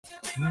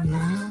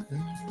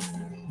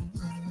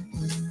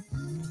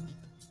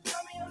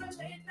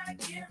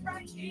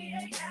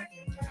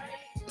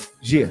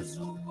Yeah,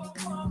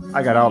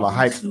 I got all the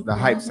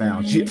hype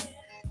sounds. Yeah,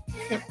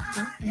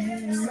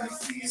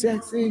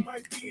 sexy.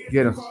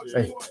 Get him.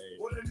 Hey.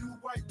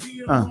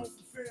 Uh.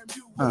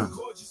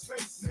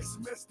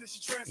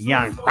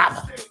 Young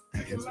Papa.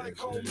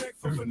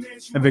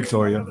 And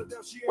Victoria.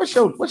 What's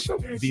your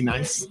Be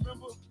nice.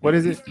 what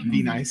is it?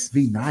 Be nice.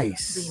 Be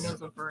nice.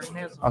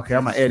 Okay,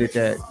 I'm gonna edit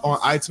that. On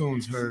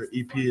iTunes, her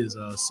EP is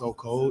So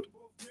Cold.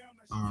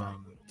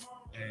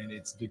 And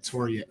it's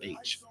Victoria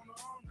H.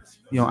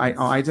 You know, on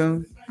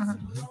iTunes?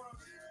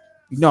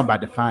 You know I'm about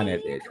to find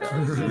that bitch, though.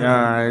 You know what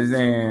I'm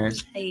saying?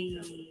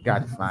 Hey.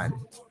 Got to find it.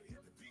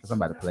 Because I'm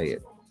about to play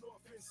it.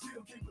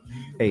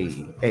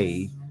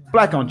 Hey.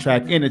 Black on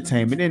Track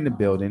Entertainment in the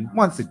building.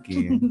 Once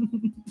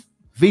again.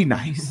 V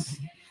Nice.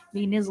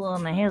 V Nizzle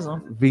on the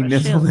Hizzle. V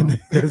Nizzle in the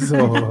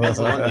Hizzle.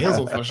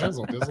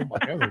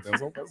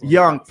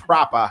 Young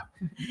Proper.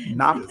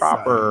 Not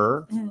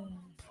proper.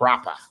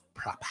 Proper.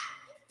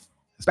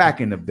 Back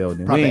in the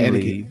building. Proper We ain't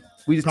Etiquette. leave.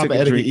 We just Proper took a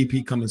Etiquette drink.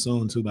 EP coming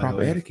soon too. By the Proper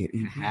way. Etiquette.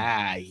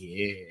 Ah,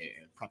 yeah.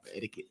 Proper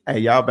Etiquette. Hey,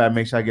 y'all better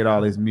make sure I get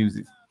all this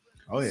music.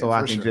 Oh yeah. So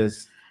I for can sure.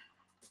 just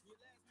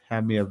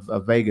have me a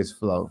Vegas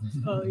flow.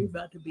 Oh, you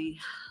about to be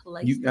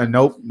like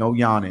Nope, no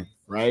yawning.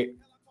 right.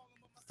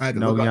 I had to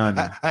No look. yawning.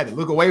 I had to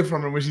look away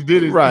from her when she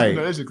did it. Right. You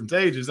know, that's just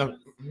contagious.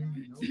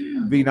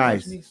 Be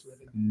nice.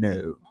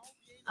 No.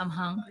 I'm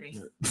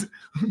hungry.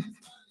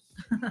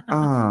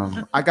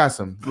 I got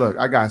some. Look,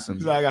 I got some.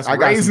 I got some I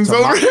got raisins some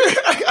over. tama-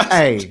 I got some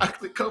Hey.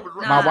 chocolate covered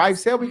Nah. My wife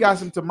said we got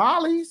some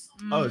tamales.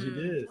 Oh, she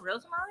did. Real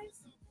tamales?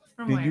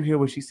 From Did where? you hear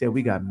what she said?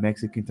 We got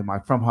Mexican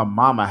tamales from her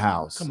mama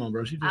house. Come on,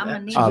 bro. She I'ma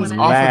just, need she just one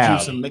offered of you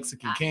these. some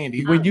Mexican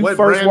candy. When you What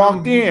first random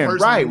walked in,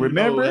 person right, you know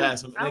remember?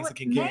 has some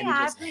Mexican May candy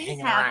I just please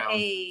hanging have around.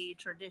 a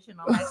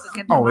traditional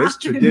Mexican Oh, it's tamal?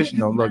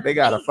 traditional. Look, they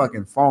got a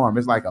fucking farm.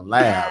 It's like a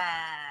lab.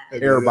 Yeah.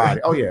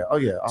 Everybody. Oh yeah.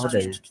 All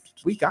day.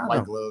 We got White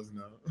them. gloves,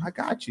 no. I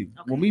got you.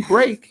 Okay. When we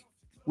break,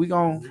 we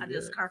gon' I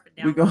just scarf it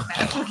down. We real go-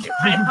 fast. We'll get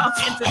right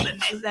off into the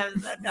next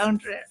episode. Don't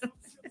trip.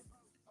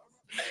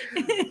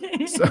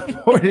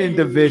 supporting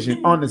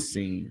division on the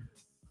scene.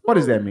 What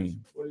does that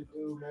mean? What do you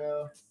do,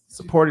 man?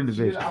 Supporting She did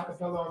division.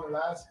 acapella on the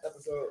last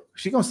episode.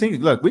 She gonna sing.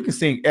 Look, we can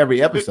sing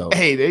every episode.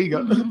 Hey, there you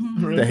go.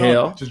 The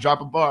hell? Just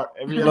drop a bar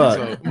every Look,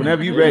 episode.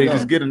 whenever you ready,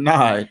 just get a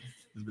nod.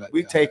 Just be like,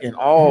 We yeah. taking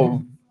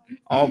all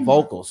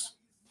vocals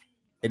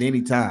at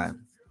any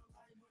time.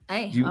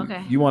 Hey, You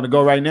okay. you want to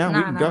go right now? we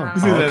Nah, can nah, go. nah,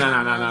 No, Oh, no, okay.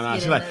 no, no, no, no. Let's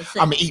She's get like, into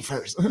I'm gonna eat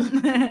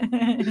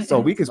first. So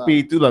we can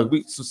speed through. Look,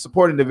 we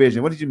supporting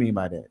division. What did you mean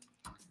by that?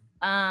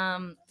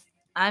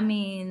 I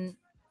mean,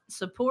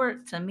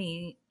 support to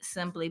me,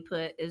 simply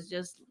put, is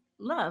just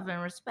love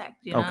and respect.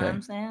 You know Okay. what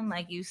I'm saying?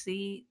 Like you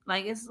see,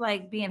 like it's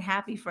like being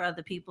happy for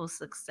other people's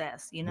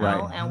success, you know,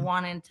 Right. and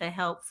wanting to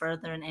help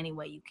further in any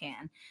way you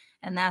can.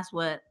 And that's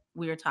what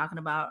we were talking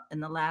about in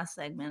the last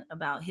segment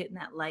about hitting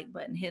that like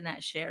button, hitting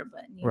that share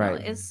button. You know, Right.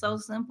 it's so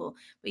simple,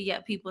 but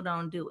yet people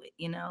don't do it,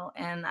 you know,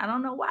 and I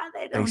don't know why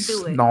they They don't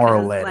do it. 'cause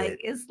snarl at like, it.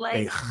 It's They-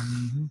 like,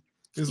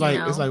 It's You like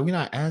know? it's like we're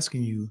not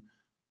asking you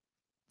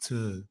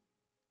to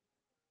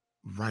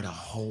write a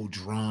whole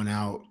drawn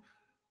out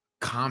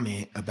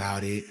comment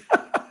about it. a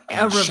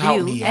and shout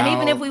review. me And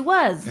even if out. we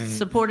was and-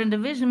 supporting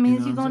division you means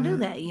know you're what I'm gonna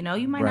do saying? that. You know,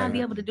 you might not be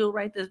Right. able to do it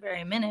right this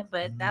very minute,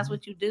 but that's Mhm.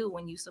 what you do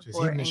when you Just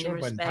support hitting the and you share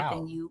button, respect pow.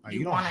 and you Like,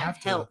 you don't want to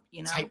have to help.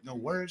 You know, type no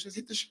words. Just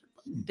hit the share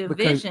button.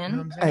 division. You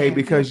know what I'm saying?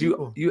 Because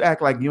People. you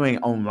act like you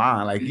ain't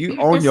online. Like you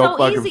own It's your so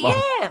fucking easy, phone.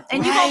 yeah.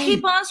 And you're gonna Right.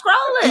 keep on And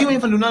you scrolling.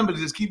 ain't gonna do nothing but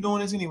just keep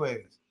doing this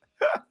anyways.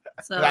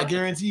 So But I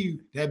guarantee you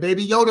that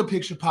baby Yoda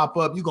picture pop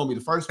up. You're gonna be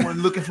the first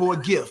one looking for a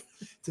gift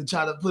to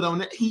try to put on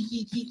that.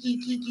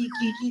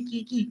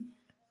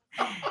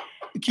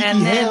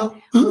 And then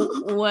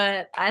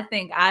what I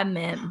think I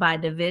meant by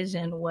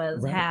division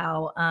was Right.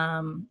 how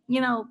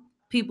you know,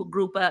 people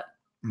group up.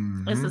 It's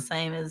Mhm. the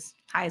same as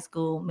high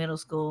school, middle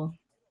school.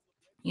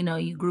 You know,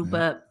 you group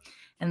Yeah. up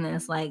and then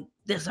it's like,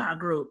 this is our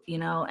group, you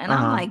know, and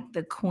Uh-huh. I'm like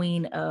the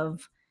queen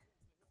of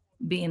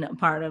being a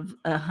part of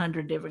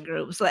 100 different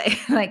groups.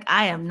 Like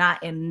I am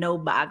not in no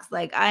box.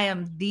 Like I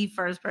am the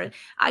first person.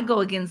 I go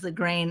against the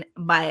grain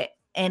by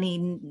any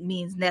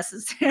means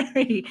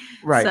necessary.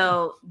 Right.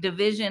 So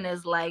division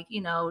is like,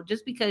 you know,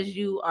 just because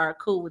you are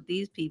cool with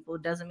these people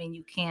doesn't mean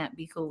you can't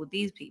be cool with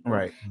these people.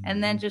 Right.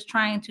 And then just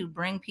trying to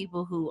bring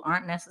people who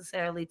aren't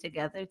necessarily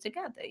together,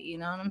 you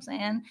know what I'm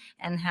saying?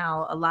 And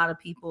how a lot of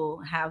people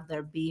have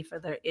their beef or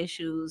their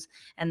issues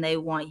and they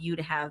want you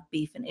to have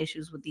beef and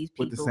issues with these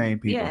people. With the same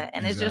people. Yeah.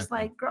 And it's just Exactly.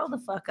 like, grow the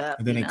fuck up.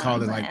 And then you they know call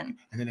what it I'm like, saying?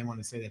 and then they want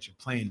to say that you're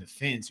playing the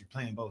fence, you're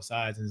playing both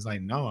sides, and it's like,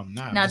 no, I'm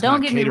not. Now, Just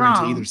don't not get me catering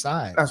wrong. to either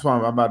side. That's what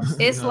I'm about to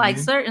say. It's know what I like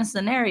mean? certain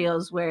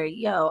scenarios where,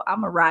 yo, I'm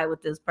gonna ride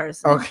with this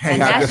person. Okay,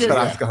 and that's that's what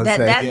I was just gonna that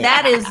say. that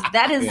Yeah.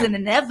 that is Yeah. an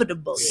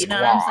inevitable. You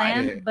know what Squad, I'm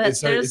saying? Yeah. But It's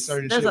there's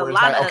certain a shit where it's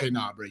lot like, of okay,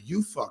 nah, bro,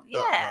 you fucked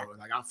Yeah. up, bro.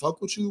 Like I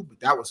fuck with you, but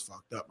that was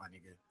fucked up, my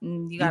nigga.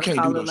 you You gotta can't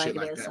call do it no like shit it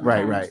like is. that.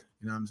 sometimes. Right.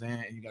 You know what I'm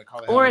saying? And you gotta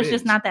call it. Or how it's it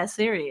just is. not that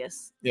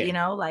serious. Yeah. You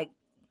know, like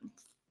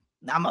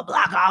I'm gonna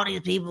block all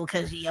these people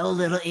because your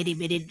little itty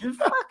bitty.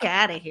 Fuck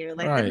out of here!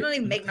 Like Right. that don't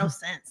even make no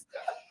sense.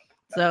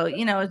 So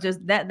it's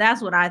just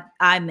that's what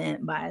I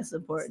meant by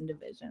support and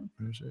division.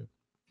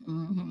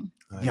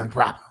 Mm-hmm. Young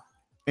Proper.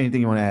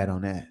 Anything you want to add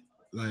on that?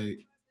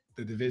 Like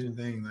the division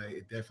thing, like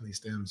it definitely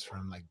stems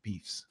from like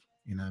beefs.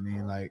 You know what I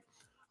mean? Like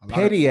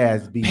Petty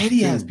ass beefs.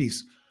 Petty ass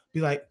beefs. Be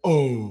like,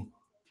 oh,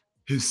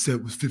 his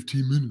set was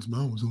 15 minutes,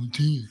 mine was only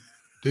 10.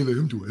 They let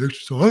him do an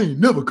extra, so I ain't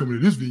never coming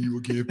to this venue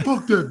again.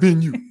 Fuck that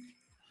venue.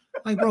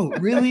 Like, bro,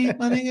 really,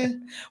 my nigga?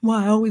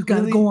 Why I always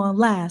gotta go on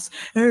last?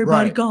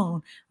 Everybody Right.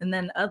 gone, and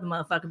then the other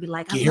motherfucker be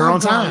like, Get I here on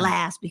love going time.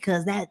 last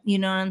because that, you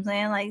know what I'm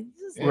saying? Like,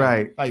 just, Yeah.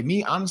 Right. Like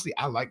me, honestly,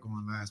 I like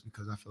going last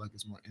because I feel like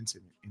it's more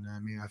intimate. You know what I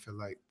mean? I feel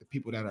like the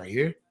people that are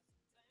here,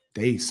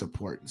 they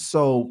support.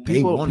 So They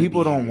people wanna be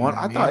don't here, want. you know I what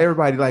I thought mean?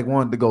 everybody like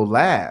wanted to go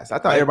last. I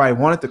thought everybody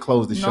wanted to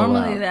close the show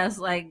normally out. that's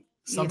like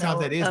Sometimes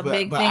that is, a but-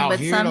 big but thing, out but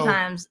here, though,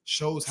 sometimes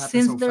Shows happen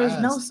since so there's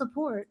fast. no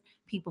support,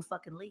 people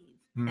fucking leave,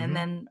 Mhm. and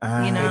then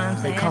Ah. you know what I'm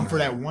They saying? come for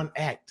that one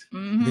act,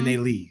 Mhm. then they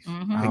leave.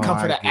 Mhm. They Oh, come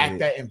for I the get act it.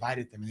 that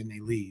invited them, and then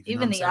they leave. You know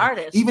Even what the I'm saying?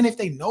 artists, Even if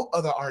they know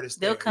other artists,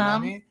 they'll there, you know what I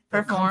come, mean?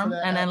 They'll come for perform,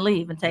 that and then act.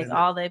 leave and take then-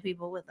 all their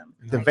people with them.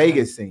 The Like,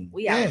 Vegas scene.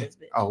 We out Yeah. this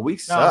bitch. Oh, we Now,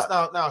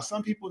 suck. now,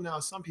 some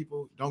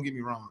people, don't get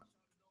me wrong.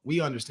 We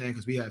understand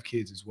because we have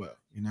kids as well.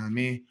 You know what I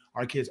mean?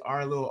 Our kids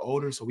are a little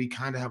older, so we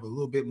kind of have a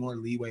little bit more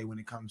leeway when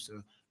it comes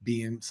to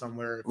being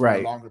somewhere for Right.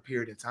 a longer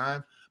period of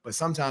time. But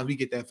sometimes we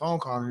get that phone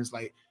call and it's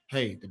like,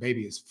 hey, the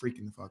baby is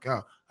freaking the fuck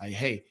out. Like,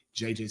 hey,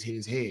 Jay just hit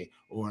his head,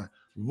 or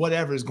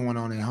whatever is going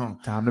on at home.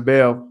 Time to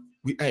bail.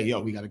 We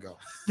gotta go.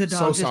 The So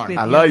dog just sorry. bit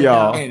I the love other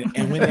y'all. dog.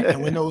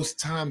 And when those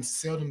times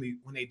seldomly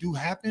when they do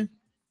happen,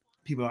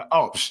 people are like,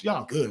 oh,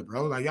 y'all good,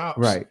 bro. Like y'all,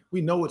 Right.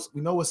 we know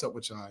what's up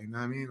with y'all. You know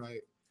what I mean?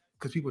 Like,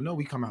 because people know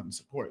we come out and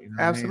support. You know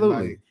what Absolutely.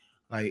 I mean?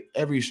 Like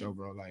every show,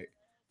 bro. Like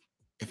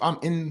if I'm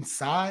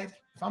inside,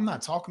 if I'm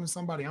not talking to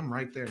somebody, I'm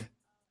right there.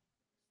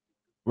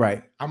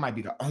 Right. I might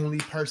be the only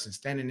person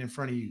standing in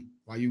front of you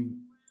while you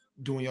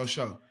doing your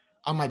show.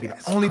 I might be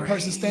That's the only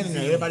person standing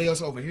there. crazy. Everybody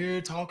else over here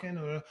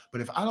talking.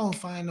 But if I don't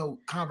find no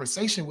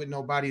conversation with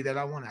nobody that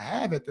I want to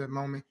have at that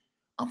moment,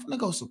 I'm gonna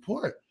go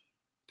support.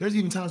 There's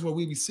even times where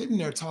we be sitting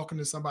there talking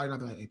to somebody and I'll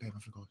be like, hey, babe, I'm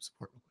gonna go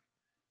support.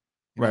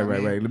 You know Right, what I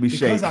right, mean? right. Let me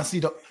Because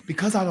shake.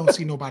 because I don't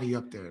see nobody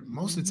up there.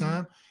 Most of the Mhm.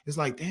 time, it's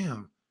like,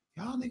 damn,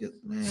 y'all niggas,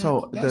 man.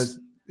 So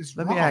it's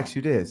let me wrong. ask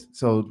you this.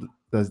 So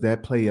does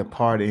that play a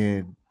part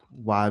in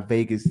why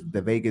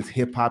the Vegas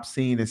hip hop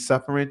scene is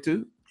suffering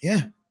too?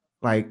 Yeah.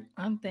 Like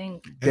I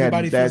think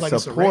Everybody that feels like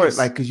it's a support, race.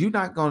 like, cause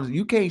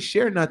you can't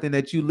share nothing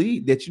that you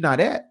lead that you're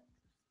not at.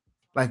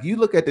 Like you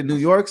look at the New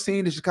York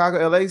scene, the Chicago,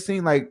 LA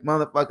scene, like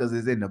motherfuckers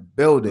is in the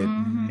building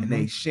mhm. and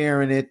they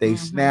sharing it, they Mhm.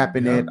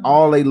 snapping Yeah. it,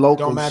 all they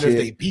local Don't matter shit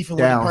if they beefing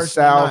with down a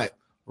person or south, not.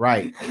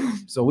 right?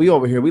 So we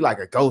over here, we like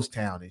a ghost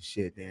town and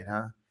shit, then,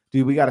 huh?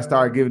 Dude, we got to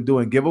start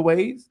doing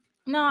giveaways.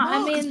 No, I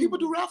No, 'cause mean, people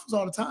do raffles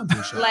all the time. to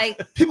this shit.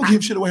 like people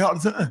give shit away all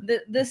the time.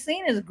 the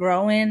scene is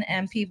growing,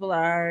 and people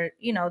are,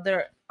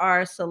 there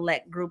are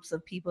select groups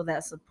of people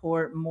that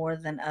support more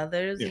than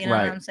others. Yeah. You know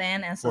Right. what I'm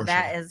saying? And so For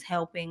that sure. is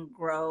helping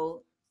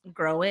grow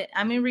it.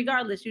 I mean,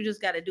 regardless, you just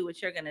got to do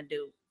what you're gonna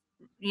do.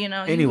 You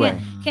know, Anyway.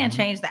 you can't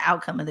change the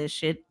outcome of this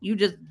shit.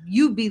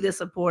 You be the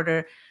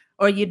supporter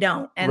or you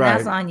don't, and Right.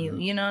 that's on you.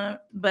 You know,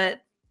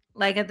 but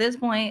like at this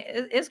point,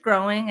 it's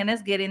growing and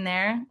it's getting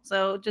there.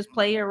 So just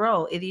play your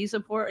role. Either you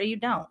support or you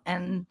don't,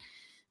 and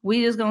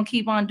we just gonna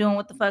keep on doing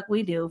what the fuck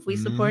we do. If we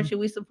support you,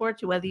 we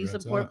support you. Whether you Real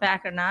support talk.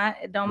 back or not,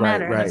 it don't Right,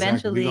 matter. right. And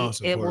Exactly. We eventually, gonna it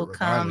support will regardless.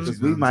 come. You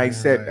Because know we what I'm might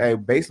saying?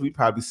 Like- basically we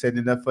probably setting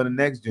it up for the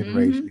next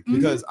generation. Mhm.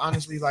 Because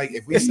honestly, like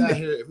if we sat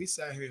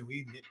here and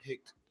we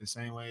nitpicked the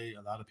same way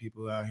a lot of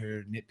people out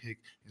here nitpick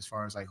as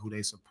far as like who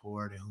they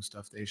support and who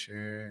stuff they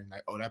share, and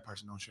like, oh, that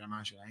person don't share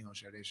my shit, I ain't gonna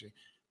share their shit.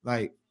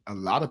 Like a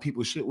lot of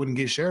people's shit wouldn't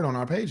get shared on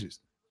our pages.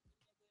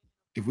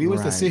 If we was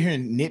to Right. sit here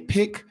and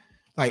nitpick,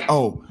 like,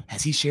 oh,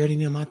 has he shared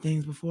any of my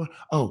things before?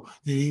 Oh,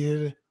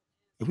 if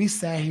we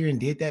sat here and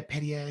did that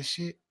petty ass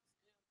shit,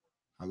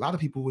 a lot of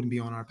people wouldn't be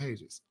on our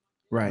pages.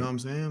 You Right. know what I'm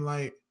saying?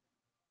 Like,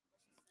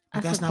 I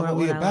but that's not support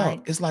what we what I about.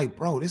 like. It's like,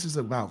 bro, this is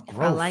about If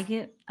growth. I like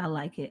it, I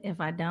like it. If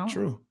I don't,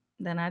 True.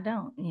 then I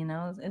don't. You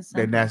know, it's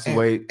Then simple. that's the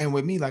way. And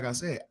with me, like I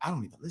said, I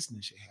don't even listen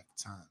to shit half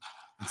the time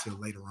until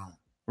later on.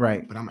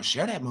 Right. But I'm gonna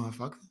share that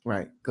motherfucker.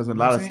 Right. Because a You know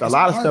lot what of I'm saying? a It's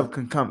lot of art. stuff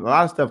can come. A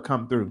lot of stuff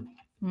come through,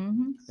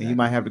 Mhm. and you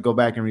might have to go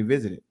back and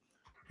revisit it.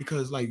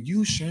 Because like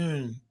you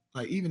sharing,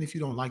 like even if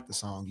you don't like the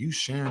song, you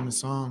sharing the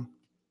song,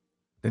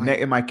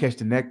 It might catch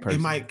the neck person.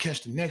 it might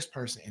catch the next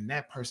person, and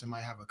that person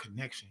might have a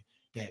connection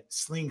that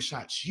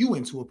slingshots you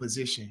into a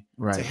position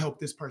Right. to help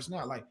this person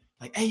out. Like,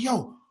 hey,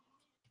 yo,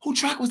 who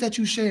track was that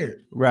you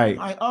shared? Right.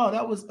 Like, oh,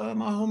 that was my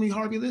homie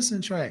Harvey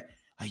Listen track.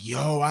 Like,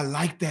 yo, I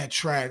like that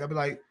track. I'll be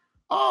like,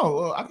 oh,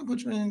 well, I can put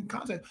you in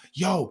contact.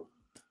 Yo,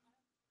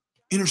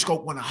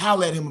 Interscope want to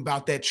holler at him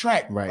about that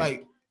track. Right.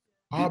 Like,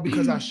 all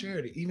because I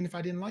shared it, even if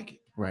I didn't like it.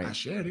 I Right.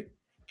 shared it.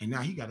 And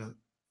now he got to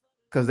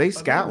Because they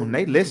scouting,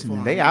 they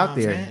listening, they out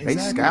there, they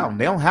scouting.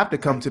 They don't have to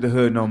come to the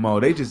hood no more.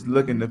 They just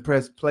looking to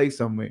press play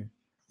somewhere.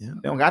 Yeah.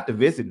 They don't got to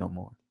visit no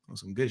more. on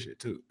some good shit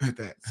too. At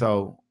that.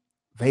 So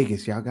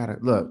Vegas, y'all gotta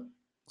look.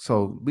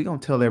 So we gonna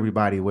tell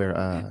everybody where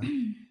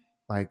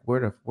like where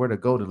to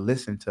go to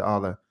listen to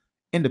all the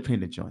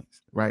independent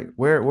joints, right?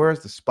 Where's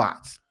the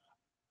spots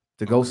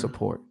to go Okay.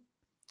 support?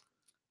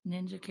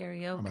 Ninja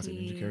I'm about to say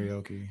Ninja Karaoke.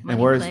 Karaoke. And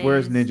Money where's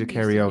Plays Ninja used to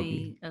Karaoke?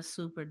 be a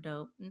super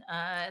dope.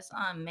 It's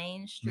on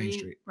Main Street,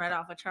 Street. right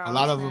off of A Charleston.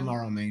 lot of them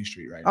are on Main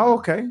Street right now. Oh,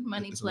 okay.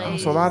 Money It's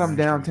Plays. So a lot of them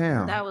Main Street.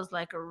 downtown. That was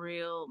like a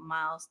real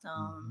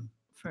milestone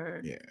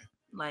for Yeah.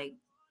 like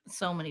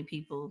so many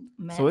people.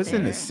 Met So it's in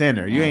the there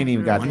center. You and ain't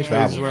even grew got Money to there,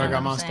 Plays travel. is where I you got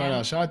know my what I'm start saying?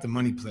 out. Shout out to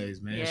Money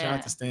Plays, man. Shout Yeah.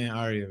 out to Stan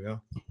Aria,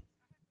 yo.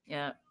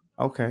 Yeah,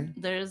 Okay.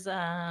 there's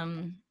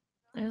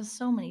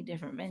so many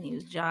different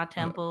venues. Jaw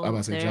Temple. I'm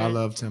about to say Ja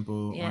Love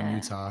Temple yeah. on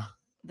Utah.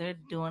 They're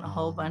doing a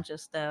whole Um, bunch of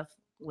stuff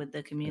with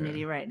the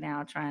community right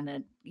now, trying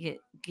to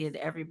get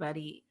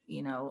everybody,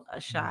 you know, a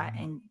shot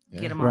and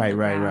Yeah. get them Right, off the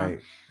right, ground.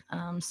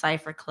 right.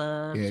 Cypher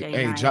Club. Yeah. J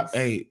Hey,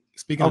 Nice.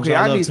 speaking of Okay,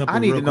 Ja I Love need Temple, I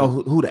need real to know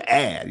quick. who to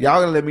add. Y'all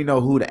gonna let me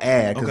know who to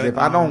add because Okay, if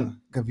I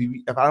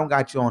don't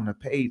got you on the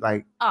page,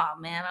 like Oh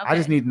man, okay. I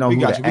just need to know We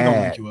who got to you. We gonna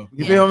add. link you up. We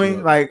You gonna feel link me? you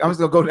up. Like I'm just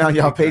gonna go down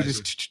y'all We got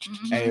pages.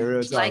 Mhm. Hey,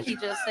 real talk. Like he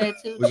just said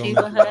too, We gonna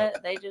Chiba link you up. Hut,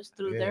 they just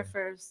threw Yeah. their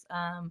first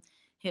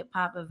hip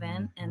hop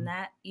event, and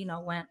that, you know,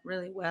 went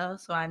really well.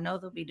 So I know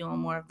they'll be doing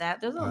more of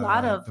that. There's a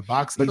lot of the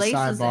Box East places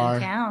Side Bar.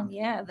 in town,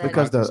 yeah, that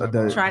Because the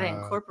try to the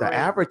incorporate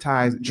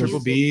advertisement Triple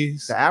music.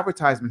 B's. the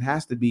advertisement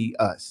has to be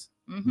us.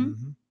 Mm-hmm.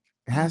 Mhm.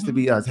 It has to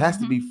be us. It has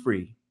to be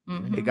free.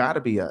 Mm-hmm. It got to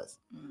be us,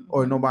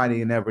 or nobody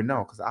will never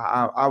know. Because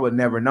I would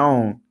never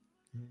known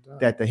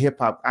that the hip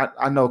hop.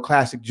 I know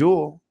Classic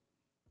Jewel,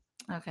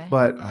 Okay.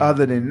 but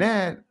other than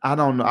that, I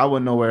don't know. I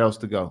wouldn't know where else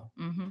to go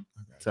Mm-hmm.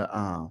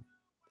 to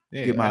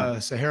Yeah, get my-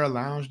 Sahara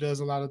Lounge does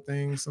a lot of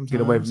things sometimes.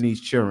 get away from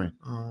these children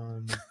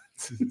Mm-hmm.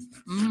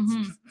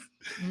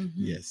 Mm-hmm.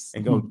 Yes.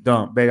 and go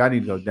dump, baby. I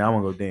need to go down. I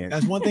want to go dance.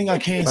 That's one thing I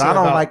can't But say I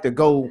don't about- like to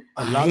go.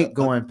 a I lot hate of-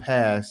 going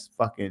past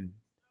fucking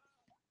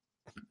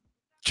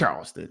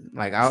Charleston.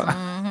 Like I,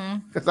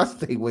 Mm-hmm. because I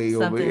stay way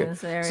over Something in here.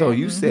 this area. So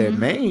you said Mhm.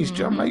 Main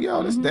Street. I'm like,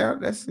 yo, that's Mhm. down.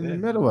 That's in the Yeah,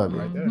 middle of it.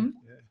 right there. Mhm.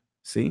 Yeah.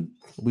 See,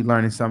 we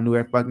learning something new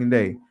every fucking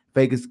day.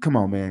 Vegas, come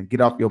on, man,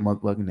 get off your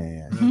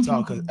motherfucking ass. Real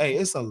talk, 'cause, hey,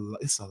 it's a lot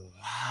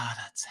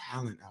of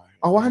talent out here.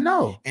 Oh, I man.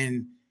 know.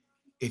 And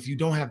if you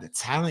don't have the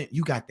talent,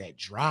 you got that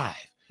drive.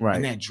 Right.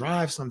 And that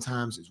drive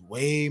sometimes is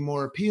way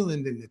more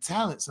appealing than the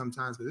talent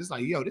sometimes, because it's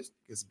like, yo, this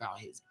is about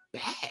his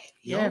bag.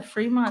 Yo. Yeah,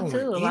 Fremont going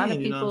too. A lot of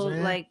in, you know what I'm people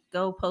saying? like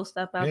go post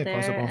up out Yeah, there.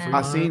 post up on and- I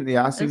Fremont. seen the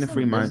There's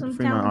Fremont some Fremont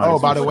talented Oh,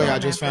 artists. by the people way, down I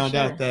just there for found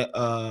out sure.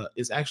 that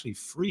it's actually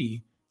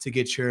free to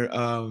get your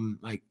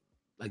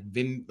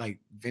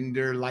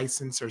vendor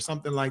license or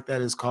something like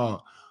that is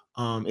called.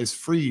 It's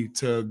free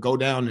to go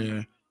down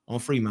there on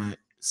Fremont,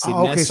 sit in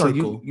Oh, that okay, so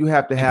circle. you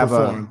have to and have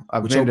perform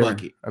a with your vendor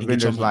bucket a and get your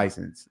vendor's money.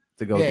 license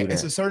to go Yeah, do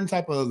it's that. a certain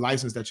type of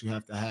license that you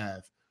have to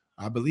have.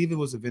 I believe it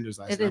was a vendor's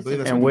license. It I is believe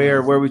a that's And what it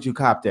where was. would you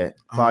cop that?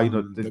 For all you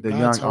know, The the guy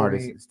young told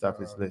artists me, and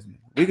stuff is listening.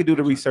 We could do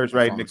the research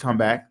right and phone's come ringing.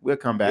 back. We'll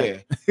come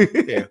back. Yeah,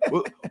 yeah.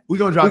 We're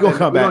gonna drop. We gonna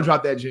come We're back. gonna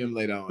drop that gym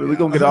later on. We're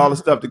gonna get all the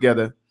stuff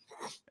together,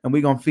 and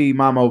we're gonna feed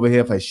Mama over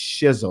here for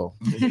shizzle.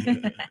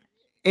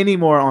 Any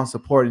more on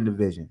supporting the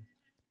vision?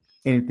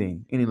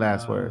 Anything? Any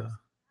last words?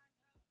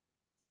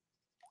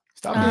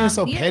 Stop being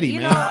so you- petty, you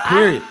man. know,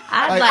 Period.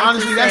 I'd Like, like to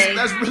honestly, say-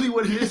 that's really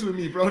what it is with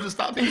me, bro. Just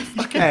stop being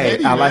fucking Hey,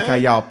 petty. I like man. how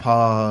y'all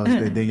paused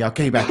and then y'all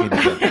came back in.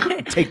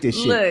 Again. Take this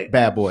shit, Look,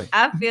 bad boy.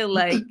 I feel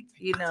like,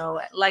 you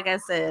know, like I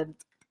said,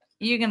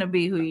 you're gonna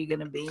be who you're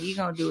gonna be. You're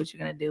gonna do what you're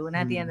gonna do. And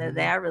at the end of the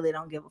day, I really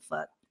don't give a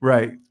fuck.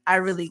 Right. I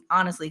really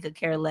honestly could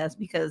care less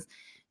because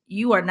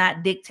you are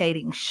not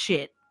dictating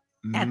shit.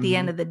 At the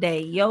end of the day,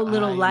 your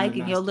little I am like the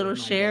and your master little of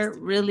my share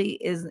destiny.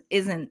 really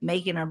isn't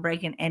making or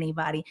breaking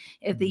anybody.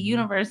 If the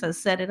universe has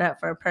set it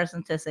up for a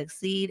person to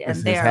succeed and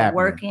This they is are happening.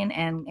 working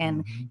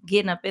and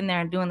getting up in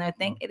there and doing their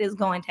thing, it is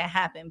going to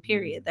happen.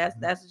 Period.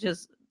 That's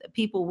just,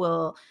 people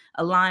will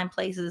align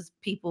places,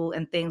 people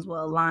and things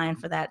will align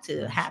for that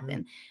to That's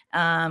happen.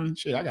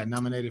 Shit, I got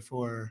nominated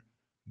for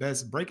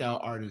best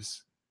breakout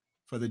artist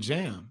for the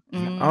Jam.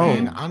 Mhm.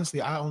 And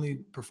honestly, I only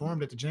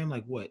performed at the Jam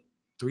like what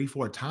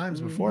 3-4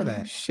 times before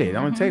that. Shit,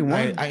 I'm gonna take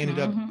one. I ended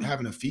up Mhm.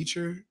 having a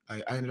feature.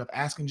 I ended up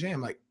asking Jam,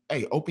 like,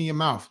 hey, open your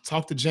mouth,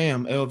 talk to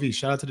Jam LV.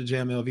 Shout out to the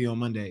Jam LV on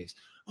Mondays.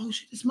 Oh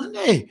shit, it's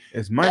Monday.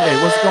 It's Monday.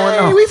 What's going Hey,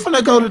 on? We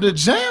finna go to the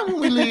Jam when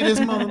we leave this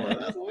motherfucker.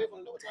 That's what we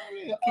finna do. What time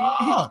it is?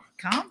 Oh,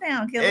 Calm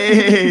down, killer.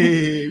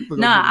 hey, we finna go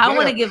No, to the I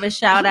want to Jam. give a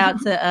shout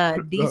out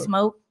to D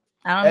Smoke.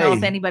 I don't know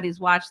if Hey. anybody's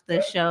watched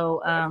the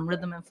show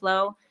Rhythm and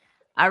Flow.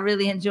 I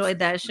really enjoyed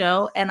that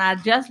show, and I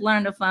just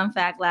learned a fun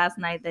fact last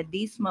night that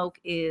D Smoke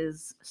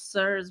is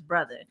Sir's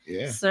brother.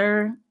 Yeah.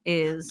 Sir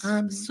is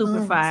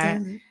super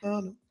fire.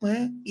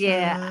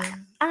 Yeah,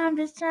 I'm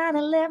just trying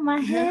to let my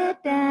head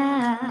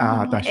down.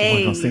 Ah, I thought you were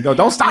Hey, gonna sing. Oh,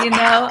 don't stop. you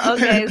know,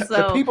 okay, the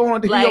so people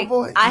wanted to hear your like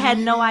voice. I had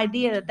no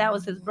idea that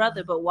was his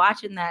brother, but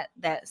watching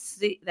that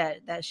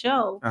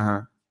show,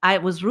 Uh-huh. I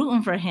was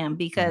rooting for him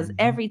because Mhm.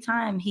 every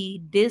time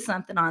he did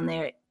something on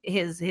there,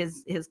 his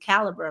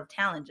caliber of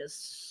talent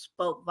just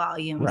spoke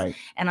volumes. Right.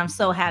 And I'm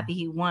so happy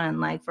he won.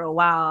 Like for a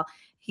while,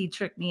 he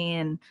tricked me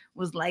and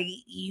was like,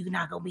 "You're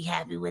not gonna be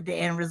happy with the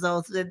end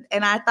results."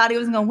 And I thought he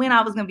was gonna win.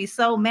 I was gonna be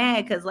so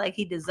mad because like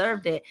he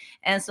deserved it.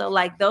 And so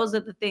like those are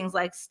the things.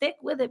 Like stick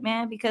with it,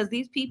 man, because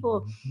these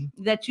people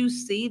that you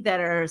see that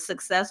are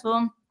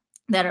successful,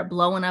 that are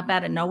blowing up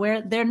out of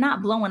nowhere, they're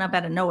not blowing up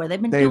out of nowhere.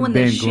 They've been doing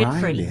this shit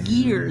grinding. for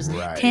years,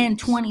 Right. 10,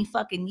 20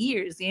 fucking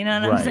years. You know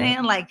what I'm Right.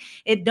 saying? Like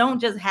it don't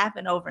just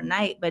happen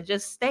overnight, but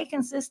just stay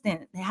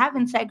consistent, have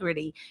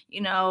integrity,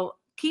 you know,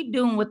 keep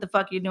doing what the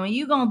fuck you're doing.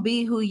 You're going to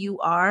be who you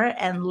are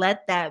and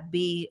let that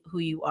be who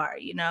you are,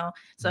 you know?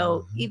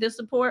 So either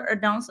support or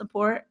don't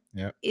support.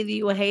 Yep. Either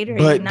you a hater or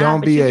But you're not,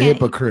 don't be you a can't-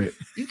 hypocrite.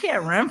 You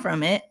can't run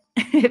from it.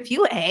 If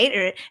you a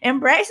hater,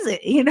 embrace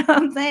it. You know what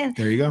I'm saying?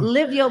 There you go.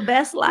 Live your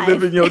best life.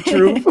 Living your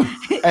truth.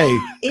 Hey, In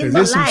because the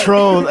there's some light.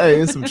 trolls.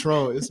 Hey, it's some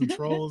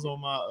trolls on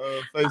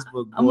my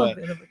Facebook. I'm Boy. a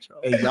bit of a troll.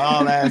 Hey,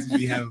 y'all asses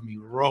be having me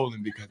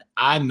rolling because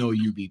I know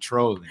you be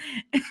trolling.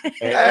 Hey,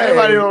 Hey.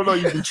 everybody don't know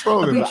you be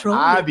trolling, Be but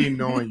trolling. I be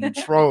knowing you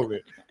trolling.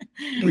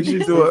 We should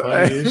It's do the a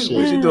funniest we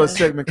shit. should do a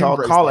segment called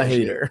Embrace Call a that shit.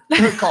 Hater.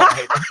 Call a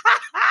hater.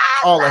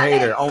 Call a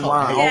hater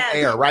online, Yes. on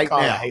air right Call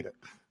a now. hater.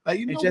 Like,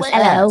 you And know just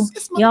what? Hello,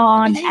 It's my you're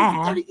on behavior for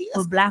air 30 years.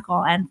 with Black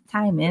on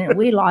Entertainment.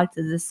 We like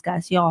to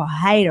discuss your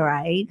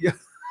haterade, Yeah.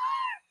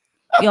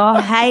 your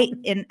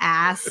hating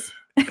ass.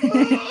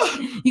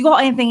 You got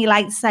anything you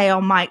like to say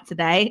on mic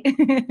today?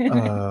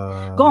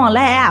 Go on,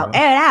 let it out,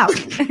 air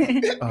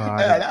it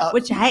out.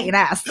 With your hating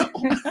ass.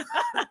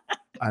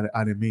 I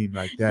didn't mean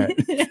like that.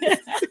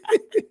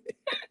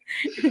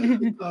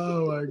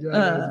 Oh my god,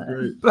 that's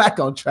great. Black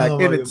on Track Oh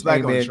my God, it's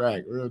Black on Entertainment.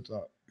 track, real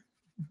talk.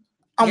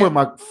 I'm Yeah.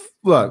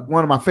 with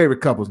one of my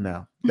favorite couples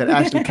now that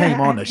actually came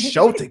on the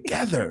show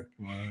together.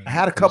 I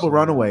had a couple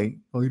run away.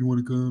 Oh, he didn't want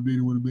to come. He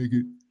didn't want to make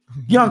it.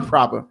 Young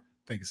proper.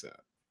 Thank you, sir.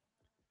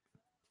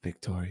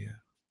 Victoria.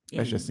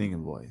 That's your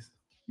singing voice.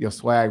 Your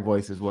swag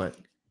voice is what?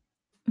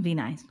 Be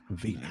nice.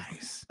 Be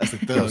nice. That's a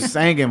Your thug.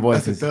 singing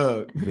voice That's a is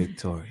thug.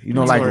 Victoria. You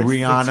know, like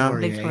Rihanna.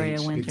 Victoria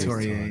H. Winters.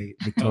 Victoria. H.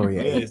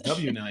 Victoria. Yeah, it's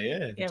W now. Yeah.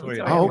 Yeah,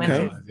 Victoria. Victoria Oh, okay.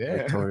 Winters. Yeah.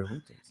 Victoria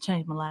Winters.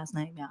 Changed my last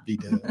name, y'all.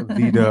 B-Dub.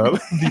 V Dub.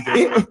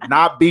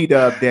 Not B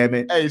Dub, damn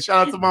it. Hey,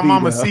 shout out to my B-Dub.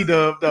 mama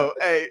C-Dub though.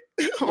 Hey,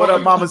 What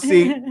up, Mama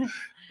C?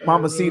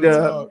 Mama Hey, C real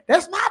Dub. talk.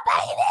 That's my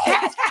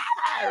baby.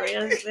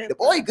 Really? The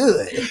boy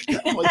good.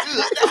 That boy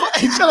good.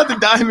 Hey, shout out to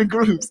Diamond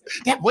Grooves.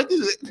 That boy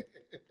good.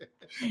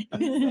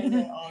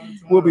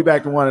 We'll be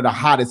back to one of the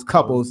hottest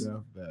couples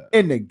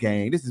in the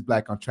game. This is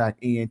Black on Track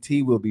ENT.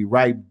 We'll be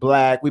right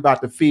back. We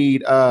about to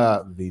feed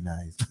V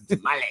Nice.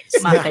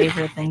 My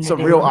favorite thing. to Some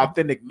do. real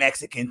authentic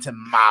Mexican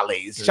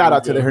tamales. There Shout we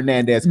out to go. the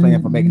Hernandez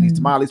clan for making these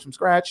tamales from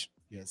scratch.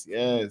 Yes,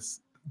 yes.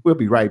 We'll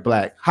be right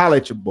back. Holla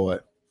at your boy.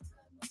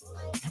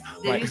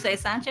 Did you say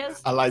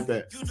Sanchez? I like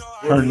that.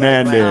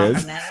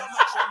 Hernandez.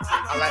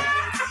 I like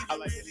it. I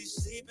like it.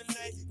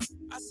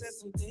 I said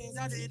some things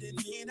I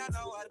didn't mean. I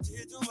know I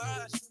did too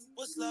much.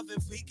 What's love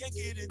if we can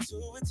get into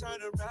it? Turn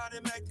around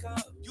and make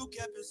up. You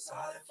kept it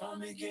solid from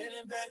the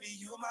beginning, baby.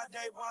 You my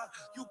day one.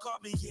 You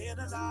caught me in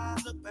a lie.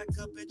 Look back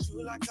up at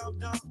you like I'm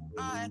dumb.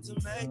 I had to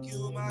make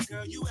you my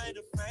girl. You ain't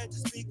afraid to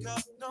speak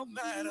up. No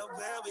matter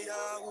where we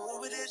are,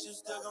 who it is, you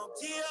still gon'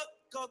 tee up.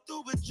 Go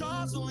through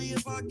withdrawals only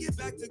if I get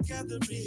back together.